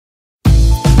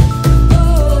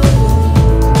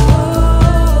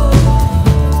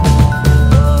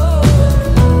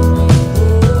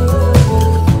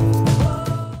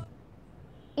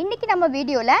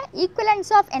வீடியோல Equivalence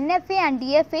of NFA and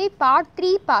DFA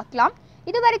Part-3 பார்க்கலாம்.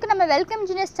 இதுவரைக்கும் நம்ம வெல்கம்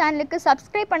ஜீனியஸ் சேனலுக்கு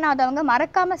சப்ஸ்கிரைப் பண்ணாதவங்க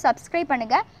மறக்காம சப்ஸ்கிரைப்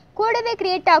பண்ணுங்க. கூடவே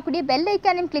கிரியேட் ஆகக்கூடிய பெல்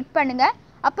ஐகானையும் கிளிக் பண்ணுங்க.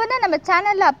 அப்பதான் நம்ம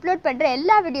சேனல்ல அப்லோட் பண்ற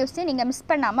எல்லா வீடியோஸையும் நீங்க மிஸ்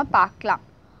பண்ணாம பார்க்கலாம்.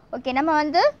 ஓகே, நம்ம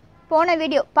வந்து போன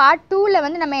வீடியோ பார்ட் 2ல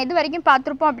வந்து நம்ம எது வரைக்கும்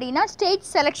பார்த்திருப்போம் அப்படினா ஸ்டேட்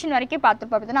செலக்ஷன் வரைக்கும்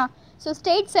பார்த்திருப்போம் அப்படினா. சோ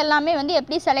ஸ்டேட்ஸ் எல்லாமே வந்து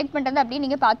எப்படி செலக்ட் பண்றது அப்படி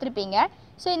நீங்க பார்த்திருப்பீங்க.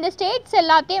 ஸோ இந்த ஸ்டேட்ஸ்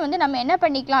எல்லாத்தையும் வந்து நம்ம என்ன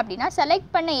பண்ணிக்கலாம் அப்படின்னா செலக்ட்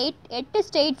பண்ண 8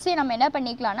 ஸ்டேட்ஸே நம்ம என்ன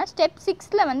பண்ணிக்கலாம்னா ஸ்டெப்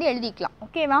 6ல் வந்து எழுதிக்கலாம்.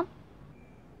 ஓகேவா?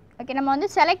 ஓகே, நம்ம வந்து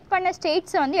செலக்ட் பண்ண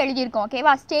ஸ்டேட்ஸை வந்து எழுதியிருக்கோம்.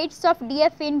 ஓகேவா? ஸ்டேட்ஸ் ஆஃப்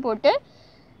டிஎஃப்ஏன்னு போட்டு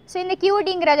ஸோ இந்த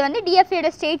கியூடிங்கிறது வந்து டிஎஃப்ஏட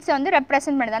ஸ்டேட்ஸை வந்து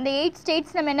ரெப்ரசென்ட் பண்ணுது. அந்த 8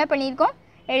 ஸ்டேட்ஸ் நம்ம என்ன பண்ணியிருக்கோம்,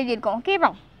 எழுதியிருக்கோம்.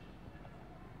 ஓகேவா?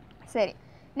 சரி,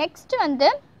 நெக்ஸ்ட் வந்து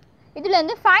இதில்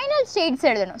வந்து ஃபைனல் ஸ்டேட்ஸ்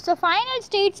எழுதணும். ஸோ ஃபைனல்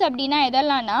ஸ்டேட்ஸ் அப்படின்னா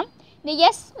எதெல்லாம்னா இந்த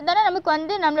எஸ் தானே நமக்கு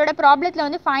வந்து நம்மளோட ப்ராப்ளத்தில்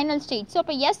வந்து ஃபைனல் ஸ்டேட்ஸ். ஸோ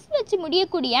அப்போ எஸ் வச்சு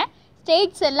முடியக்கூடிய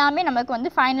ஸ்டேட்ஸ் எல்லாமே நமக்கு வந்து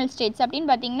ஃபைனல் ஸ்டேட்ஸ் அப்படின்னு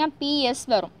பார்த்தீங்கன்னா பிஎஸ்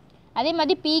வரும். அதே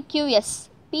மாதிரி பிக்யூஎஸ்,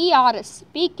 பிஆர்எஸ்,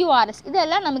 பிக்யூஆர்எஸ்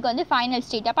இதெல்லாம் நமக்கு வந்து ஃபைனல்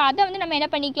ஸ்டேட். அப்போ அதை வந்து நம்ம என்ன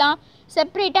பண்ணிக்கலாம்,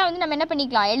 செப்பரேட்டாக வந்து நம்ம என்ன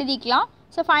பண்ணிக்கலாம், எழுதிக்கலாம்.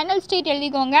 ஸோ ஃபைனல் ஸ்டேட்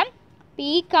எழுதிக்கோங்க, பி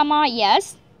கமா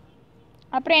எஸ்,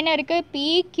 அப்புறம் என்ன இருக்குது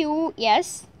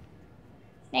பிக்யூஎஸ்,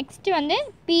 நெக்ஸ்ட்டு வந்து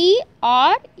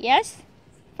பிஆர்எஸ்,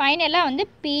 ஃபைனலாக வந்து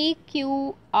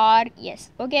பிக்யூஆர்எஸ்.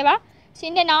 ஓகேவா? ஸோ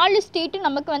இந்த 4 ஸ்டேட்டும்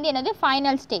நமக்கு வந்து என்னது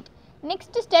ஃபைனல் ஸ்டேட்.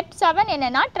 நெக்ஸ்ட் ஸ்டெப் 7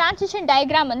 என்னென்னா டிரான்சிஷன்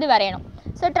டயக்ராம் வந்து வரையணும்.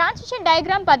 ஸோ டிரான்சிஷன்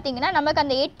டயக்ராம் பார்த்தீங்கன்னா நமக்கு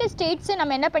அந்த 8 ஸ்டேட்ஸு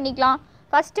நம்ம என்ன பண்ணிக்கலாம்,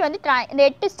 ஃபஸ்ட்டு வந்து இந்த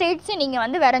 8 ஸ்டேட்ஸு நீங்கள்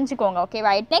வந்து வரைஞ்சிக்கோங்க.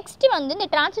 ஓகேவா? நெக்ஸ்ட்டு வந்து இந்த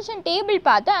டிரான்சிஷன் டேபிள்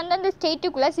பார்த்து அந்தந்த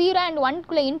ஸ்டேட்டுக்குள்ளே 0 and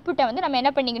 1க்குள்ளே இன்புட்டை வந்து நம்ம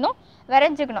என்ன பண்ணிக்கணும்,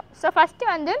 வரைஞ்சிக்கணும். ஸோ ஃபஸ்ட்டு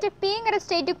வந்து பிங்கிற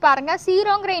ஸ்டேட்டுக்கு பாருங்கள்,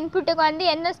 0ங்கிற இன்புட்டுக்கு வந்து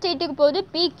எந்த ஸ்டேட்டுக்கு போகுது,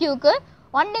 பிக்யூக்கு,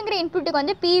 1ங்கிற இன்புட்டுக்கு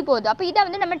வந்து பி போகுது. அப்போ இதை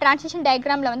வந்து நம்ம டிரான்சிஷன்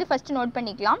டயக்ராமில் வந்து ஃபஸ்ட்டு நோட்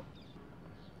பண்ணிக்கலாம்.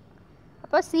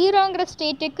 அப்போ 0ங்கிற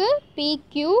ஸ்டேட்டுக்கு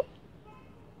பிக்யூ,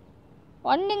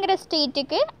 1ங்கிற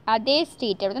ஸ்டேட்டுக்கு அதே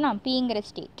ஸ்டேட் வந்து நான் பிங்கிற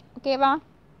ஸ்டேட். ஓகேவா?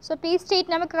 ஸோ பி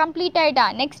ஸ்டேட் நமக்கு கம்ப்ளீட் ஆகிட்டா.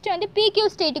 நெக்ஸ்ட் வந்து பிக்யூ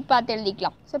ஸ்டேட்டுக்கு பார்த்து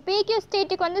எழுதிக்கலாம். ஸோ பிக்யூ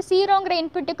ஸ்டேட்டுக்கு வந்து 0ங்கிற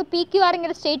இன்புட்டுக்கு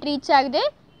பிக்யூஆருங்கிற ஸ்டேட் ரீச் ஆகுது,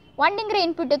 1ங்கிற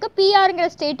இன்புட்டுக்கு பிஆருங்கிற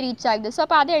ஸ்டேட் ரீச் ஆகுது. ஸோ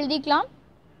அப்போ அதை எழுதிக்கலாம்.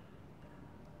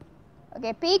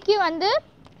 ஓகே, பிக்யூ வந்து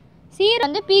 0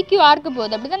 வந்து பிக்யூஆருக்கு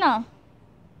போகுது, அப்படி தானா?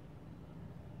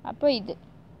 அப்போ இது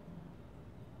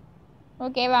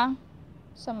ஓகேவா?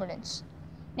 ஸோ முடிஞ்சு.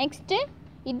 நெக்ஸ்ட்டு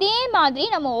இதே மாதிரி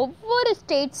நம்ம ஒவ்வொரு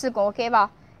ஸ்டேட்ஸுக்கும், ஓகேவா,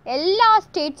 எல்லா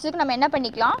ஸ்டேட்ஸுக்கும் நம்ம என்ன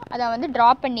பண்ணிக்கலாம், அதை வந்து ட்ரா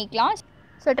பண்ணிக்கலாம்.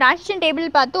 ஸோ டிரான்சிஷன் டேபிள்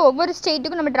பார்த்து ஒவ்வொரு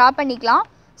ஸ்டேட்டுக்கும் நம்ம ட்ரா பண்ணிக்கலாம்.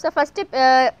 ஸோ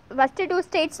ஃபஸ்ட்டு 2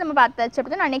 ஸ்டேட்ஸ் நம்ம பார்த்தாச்சு.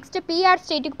 அப்படி தான் நான் நெக்ஸ்ட்டு பிஆர்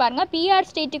ஸ்டேட்டுக்கு பாருங்கள். பிஆர்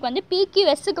ஸ்டேட்டுக்கு வந்து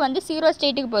பிக்யூஎஸ்ஸுக்கு வந்து 0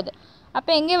 ஸ்டேட்டுக்கு போகுது.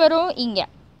 அப்போ எங்கே வரும், இங்கே.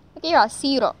 ஓகேவா?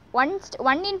 0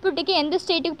 1 இன்புட்டுக்கு எந்த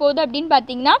ஸ்டேட்டுக்கு போகுது அப்படின்னு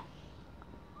பார்த்தீங்கன்னா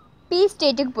பி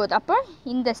ஸ்டேட்டுக்கு போகுது. அப்போ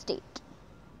இந்த ஸ்டேட்.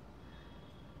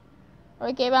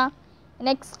 ஓகேவா?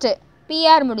 நெக்ஸ்ட்டு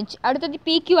பிஆர் முடிஞ்சு. அடுத்தது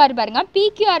பிக்யூஆர் பாருங்கள்.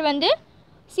 பிக்யூஆர் வந்து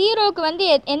 0க்கு வந்து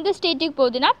எந்த ஸ்டேட்டுக்கு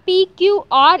போகுதுன்னா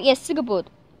பிக்யூஆர்எஸ்ஸுக்கு போகுது.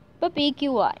 இப்போ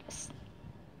பிக்யூஆர்எஸ்.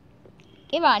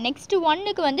 ஓகேவா? நெக்ஸ்ட்டு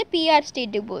 1க்கு வந்து பிஆர்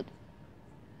ஸ்டேட்டுக்கு போகுது.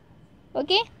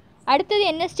 ஓகே, அடுத்தது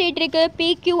என்ன ஸ்டேட் இருக்குது,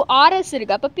 பிக்யூஆர்எஸ்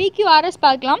இருக்குது. அப்போ பிக்யூஆர்எஸ்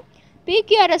பார்க்கலாம்.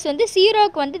 பிக்யூஆர்எஸ் வந்து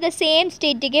 0க்கு வந்து இந்த சேம்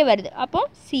ஸ்டேட்டுக்கே வருது. அப்போது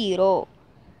 0.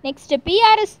 நெக்ஸ்ட்டு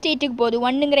பிஆர்எஸ் ஸ்டேட்டுக்கு போகுது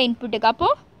 1ங்கிற இன்புட்டுக்கு.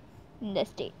 அப்போது இந்த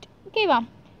ஸ்டேட். ஓகேவா?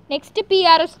 நெக்ஸ்ட்டு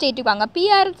பிஆர்எஸ் ஸ்டேட்டுக்கு வாங்க.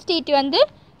 பிஆர்எஸ் ஸ்டேட் வந்து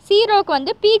 0க்கு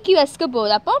வந்து பிக்யூஎஸ்க்கு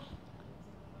போகுது. அப்போது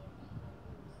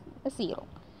 0.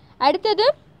 அடுத்தது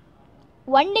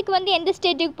 1க்கு வந்து எந்த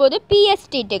ஸ்டேட்டுக்கு போகுது, பிஎஸ்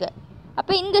ஸ்டேட்டுக்கு.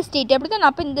 அப்போ இந்த ஸ்டேட் அப்படி தான்.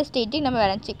 அப்போ இந்த ஸ்டேட்டுக்கு நம்ம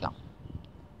வரைஞ்சிக்கலாம்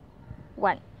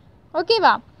 1.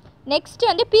 ஓகேவா? நெக்ஸ்ட்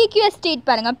வந்து பிக்யூஎஸ் ஸ்டேட்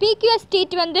பாருங்கள். பிக்யூஎஸ்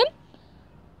ஸ்டேட் வந்து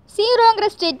 0ங்கிற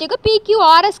ஸ்டேட்டுக்கு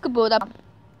பிக்யூஆர்எஸ்க்கு போகுது.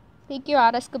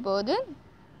 பிக்யூஆர்எஸ்க்கு போகுது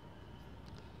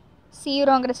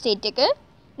 0ங்கிற ஸ்டேட்டுக்கு.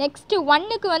 நெக்ஸ்ட்டு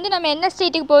 1க்கு வந்து நம்ம என்ன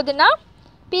ஸ்டேட்டுக்கு போகுதுன்னா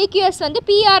பிக்யூஎஸ் வந்து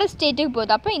பிஆர்எஸ் ஸ்டேட்டுக்கு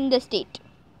போகுது. அப்போ இந்த ஸ்டேட்.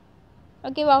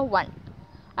 ஓகேவா? 1.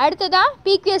 அடுத்ததான்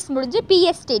பிக்யூஎஸ் முடிஞ்சு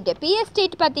பிஎஸ் ஸ்டேட்டு. பிஎஸ்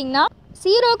ஸ்டேட் பார்த்தீங்கன்னா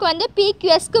 0க்கு வந்து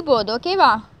பிக்யூஎஸ்க்கு போகுது.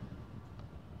 ஓகேவா?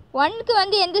 1க்கு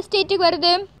வந்து எந்த ஸ்டேட்டுக்கு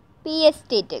வருது, பிஎஸ்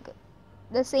ஸ்டேட்டுக்கு,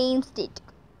 த சேம்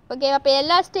ஸ்டேட்டுக்கு. ஓகே, அப்போ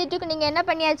எல்லா ஸ்டேட்டுக்கும் நீங்கள் என்ன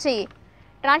பண்ணியாச்சு,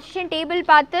 டிரான்சிஷன் டேபிள்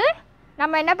பார்த்து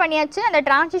நம்ம என்ன பண்ணியாச்சு, அந்த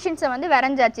டிரான்சிஷன்ஸை வந்து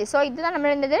வரைஞ்சாச்சு. ஸோ இதுதான் நம்ம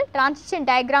இருந்தது டிரான்சிஷன்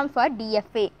டயக்ராம் ஃபார்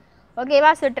டிஎஃப்ஏ.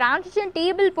 ஓகேவா? ஸோ டிரான்சிஷன்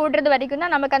டேபிள் போடுறது வரைக்கும்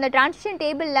தான் நமக்கு அந்த டிரான்சிஷன்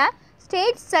டேபிளில்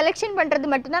ஸ்டேட்ஸ் செலெக்ஷன் பண்ணுறது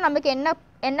மட்டும்தான் நமக்கு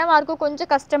என்னவாக இருக்கும், கொஞ்சம்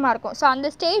கஷ்டமாக இருக்கும். ஸோ அந்த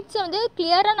ஸ்டேட்ஸை வந்து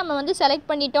கிளியராக நம்ம வந்து செலக்ட்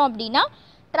பண்ணிட்டோம் அப்படின்னா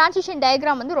டிரான்சிஷன்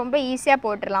டயக்ராம் வந்து ரொம்ப ஈஸியாக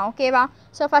போட்டுடலாம். ஓகேவா?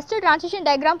 ஸோ ஃபஸ்ட்டு டிரான்சிஷன்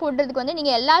டயக்ராம் போடுறதுக்கு வந்து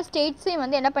நீங்கள் எல்லா ஸ்டேட்ஸையும்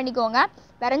வந்து என்ன பண்ணிக்கோங்க,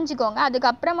 வரைஞ்சிக்கோங்க.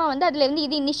 அதுக்கப்புறமா வந்து அதுலேருந்து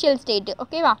இது இனிஷியல் ஸ்டேட்டு.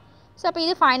 ஓகேவா? ஸோ அப்போ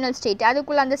இது ஃபைனல் ஸ்டேட்.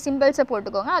 அதுக்குள்ளே அந்த சிம்பிள்ஸை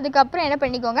போட்டுக்கோங்க. அதுக்கப்புறம் என்ன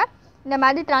பண்ணிக்கோங்க, இந்த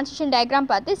மாதிரி டிரான்சிஷன் டயக்ராம்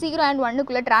பார்த்து 0 and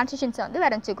 1க்குள்ளே டிரான்சிஷன்ஸை வந்து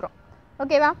வரைஞ்சிக்கிறோம்.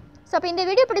 ஓகேவா? ஸோ அப்போ இந்த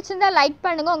வீடியோ பிடிச்சிருந்தா லைக்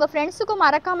பண்ணுங்கள், உங்கள் ஃப்ரெண்ட்ஸுக்கும்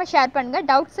மறக்காமல் ஷேர் பண்ணுங்கள்,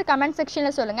 டவுட்ஸு கமெண்ட்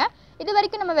செக்ஷனில் சொல்லுங்கள். இது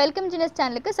வரைக்கும் நம்ம வெல்கம் இன்ஜினியர்ஸ்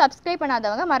சேனலுக்கு சப்ஸ்கிரைப்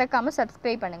பண்ணாதவங்க மறக்காமல்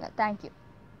சப்ஸ்கிரைப் பண்ணுங்கள். தேங்க்யூ.